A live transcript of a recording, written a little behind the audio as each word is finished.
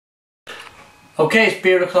Okay, it's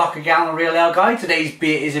beer o'clock again on Real Ale Guide. Today's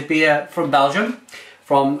beer is a beer from Belgium,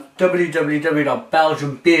 from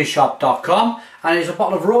www.belgianbeershop.com, and it's a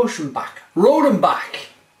bottle of Rodenbach.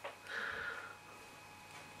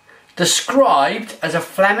 Described as a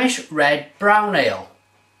Flemish red brown ale.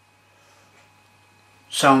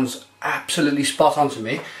 Sounds absolutely spot on to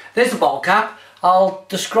me. There's the bottle cap. I'll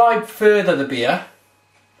describe further the beer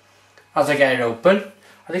as I get it open.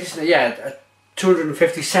 I think it's a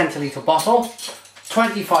 250 centilitre bottle,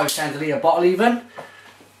 25 centilitre bottle even.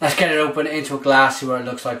 Let's get it open into a glass, see what it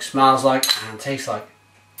looks like, smells like and tastes like.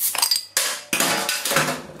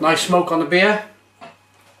 Nice smoke on the beer.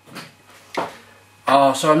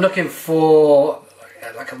 Oh, so I'm looking for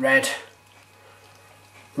like a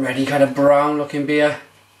reddy kind of brown looking beer.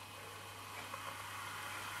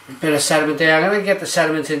 A bit of sediment there. I'm going to get the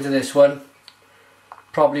sediment into this one.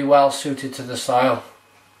 Probably well suited to the style.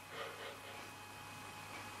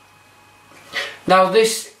 Now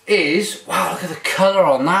this is, wow, look at the colour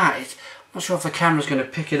on that. I'm not sure if the camera's going to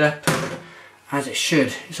pick it up as it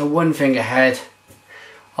should. It's a one finger head,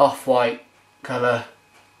 off-white colour.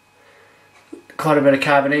 Quite a bit of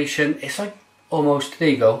carbonation. It's like almost, there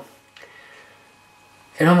you go.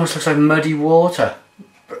 It almost looks like muddy water.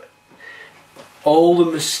 All the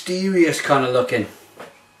mysterious kind of looking.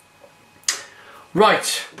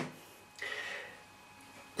 Right.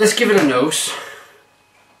 Let's give it a nose.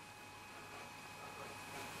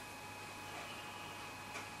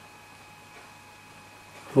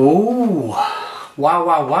 Ooh. Wow,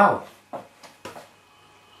 wow, wow.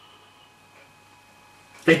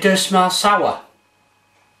 It does smell sour.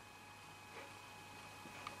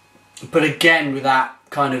 But again, with that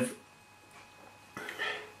kind of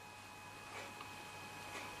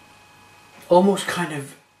almost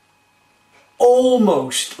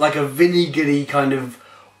like a vinegary kind of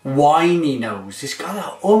winey nose. It's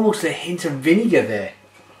got almost a hint of vinegar there.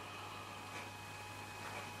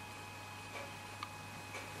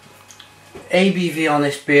 ABV on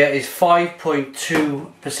this beer is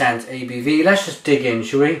 5.2% ABV. Let's just dig in,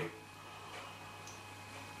 shall we? It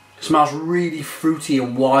smells really fruity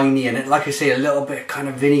and winey, and like I say, a little bit kind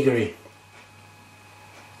of vinegary.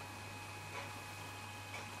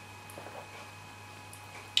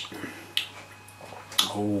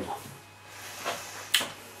 Oh,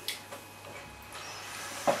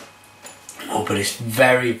 but it's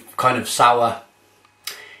very kind of sour.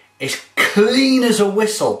 It's clean as a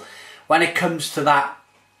whistle when it comes to that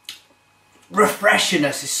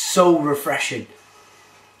refreshingness. It's so refreshing.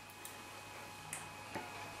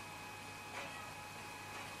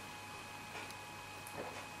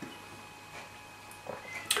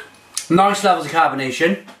 Nice levels of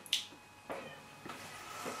carbonation.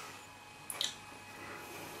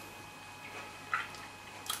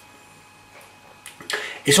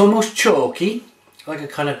 It's almost chalky, like a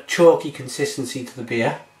kind of chalky consistency to the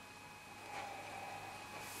beer.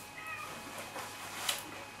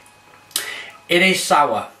 It is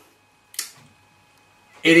sour.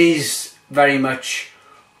 It is very much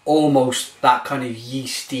almost that kind of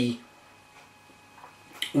yeasty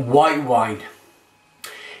white wine.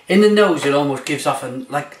 In the nose, it almost gives off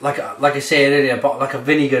like I said earlier, but like a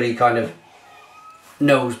vinegary kind of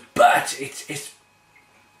nose, but it's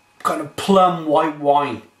kind of plum white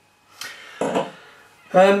wine.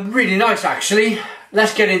 Really nice actually.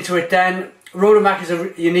 Let's get into it then. Rodenbach is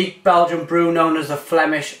a unique Belgian brew known as the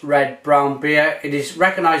Flemish red brown beer. It is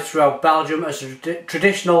recognised throughout Belgium as a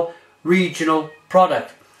traditional regional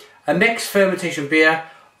product. A mixed fermentation beer,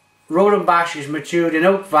 Rodenbach is matured in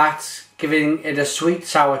oak vats, giving it a sweet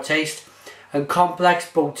sour taste and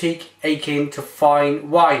complex boutique akin to fine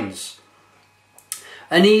wines.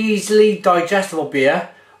 An easily digestible beer,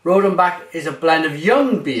 Rodenbach is a blend of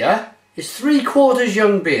young beer, it's 3/4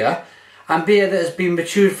 young beer, and beer that has been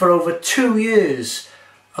matured for over 2 years,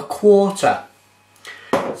 a quarter.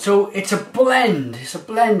 So it's a blend, it's a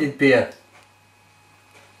blended beer.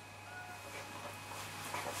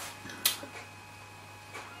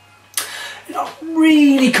 You know,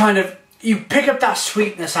 really kind of, you pick up that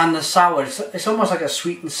sweetness and the sour. It's almost like a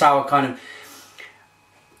sweet and sour kind of,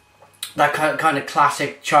 that kind of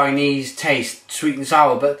classic Chinese taste, sweet and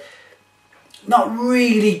sour, but not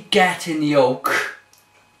really getting the oak.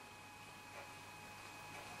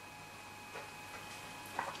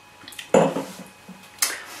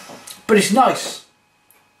 But it's nice.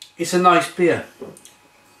 It's a nice beer.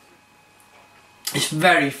 It's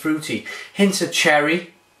very fruity. Hints of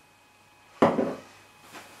cherry.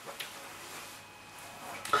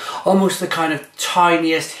 Almost the kind of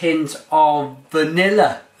tiniest hint of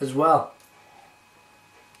vanilla as well.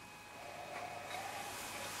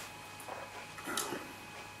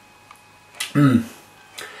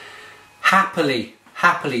 Happily,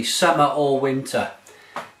 summer or winter,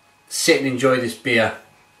 sit and enjoy this beer.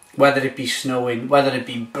 Whether it be snowing, whether it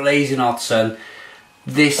be blazing hot sun,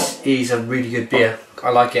 this is a really good beer. I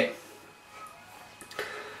like it.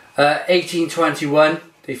 1821,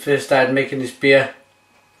 they first started making this beer.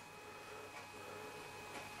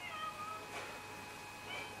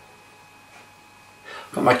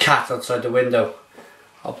 Got my cat outside the window.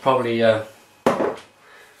 I'll probably I'll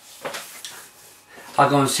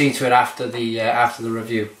go and see to it after the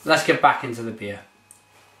review. Let's get back into the beer.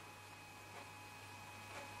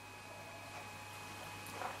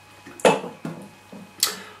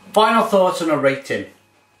 Final thoughts on a rating.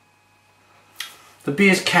 The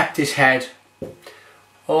beer's kept its head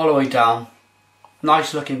all the way down.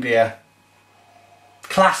 Nice looking beer.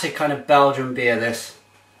 Classic kind of Belgian beer, this.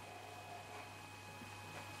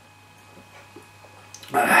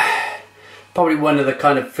 Probably one of the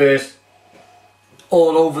kind of first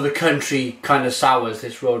all over the country kind of sours,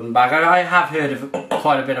 this Rodenbach. I have heard of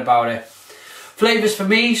quite a bit about it. Flavours for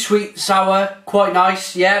me, sweet, sour, quite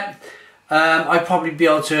nice, yeah. I'd probably be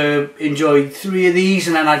able to enjoy 3 of these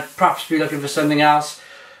and then I'd perhaps be looking for something else.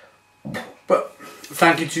 But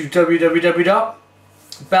thank you to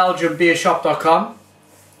www.belgianbeershop.com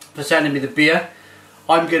for sending me the beer.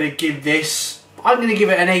 I'm going to give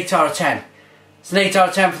it an 8 out of 10. It's an 8 out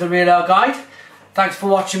of 10 for the Real Ale Guide. Thanks for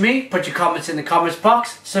watching me. Put your comments in the comments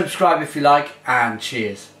box. Subscribe if you like, and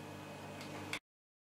cheers.